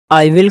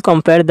I will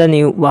compare the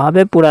new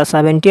Huawei Pura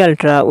 70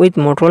 Ultra with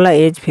Motorola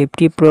Edge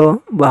 50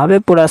 Pro.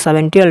 Huawei Pura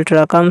 70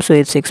 Ultra comes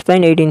with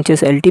 6.8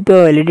 inches LTPO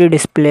LED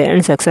display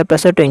and success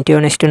ratio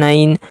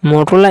 21:9.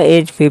 Motorola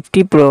Edge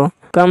 50 Pro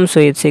comes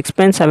with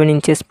 6.7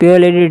 inches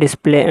POLED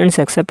display and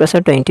success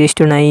ratio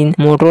 20:9.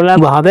 Motorola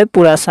Huawei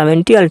Pura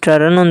 70 Ultra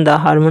run on the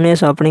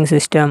Harmonious operating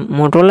system.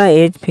 Motorola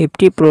Edge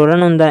 50 Pro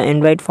run on the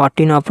Android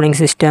 14 operating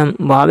system.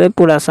 Huawei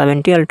Pura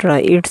 70 Ultra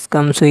it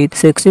comes with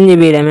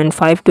 16GB RAM and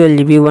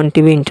 512GB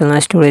 1TB internal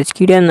storage,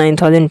 Kirin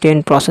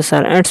 9010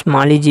 processor and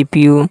Mali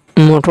GPU.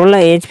 Motorola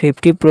Edge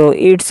 50 Pro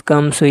it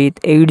comes with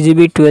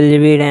 8GB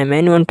 12GB RAM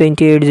and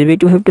 128GB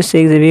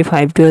 256GB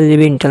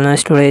 512GB internal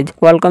storage,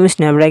 Qualcomm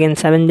Snapdragon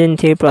 7 Gen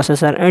 3 processor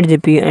and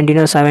GPU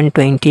Adreno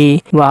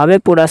 720.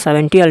 Huawei Pura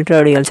 70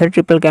 Ultra real set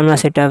triple camera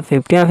setup,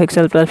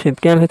 50MP plus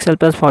 50MP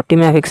plus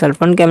 40MP,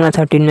 front camera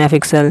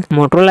 13MP.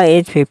 Motorola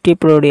Edge 50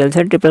 Pro real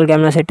set triple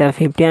camera setup,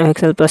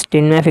 50MP plus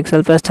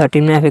 10MP plus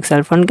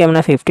 13MP, front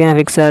camera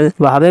 50MP.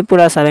 Huawei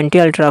Pura 70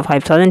 Ultra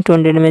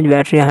 5200 mAh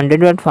battery,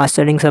 100W fast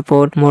charging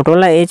support.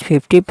 Motorola Edge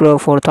 50 Pro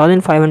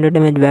 4500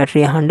 mAh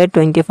battery,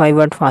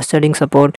 125W fast charging support.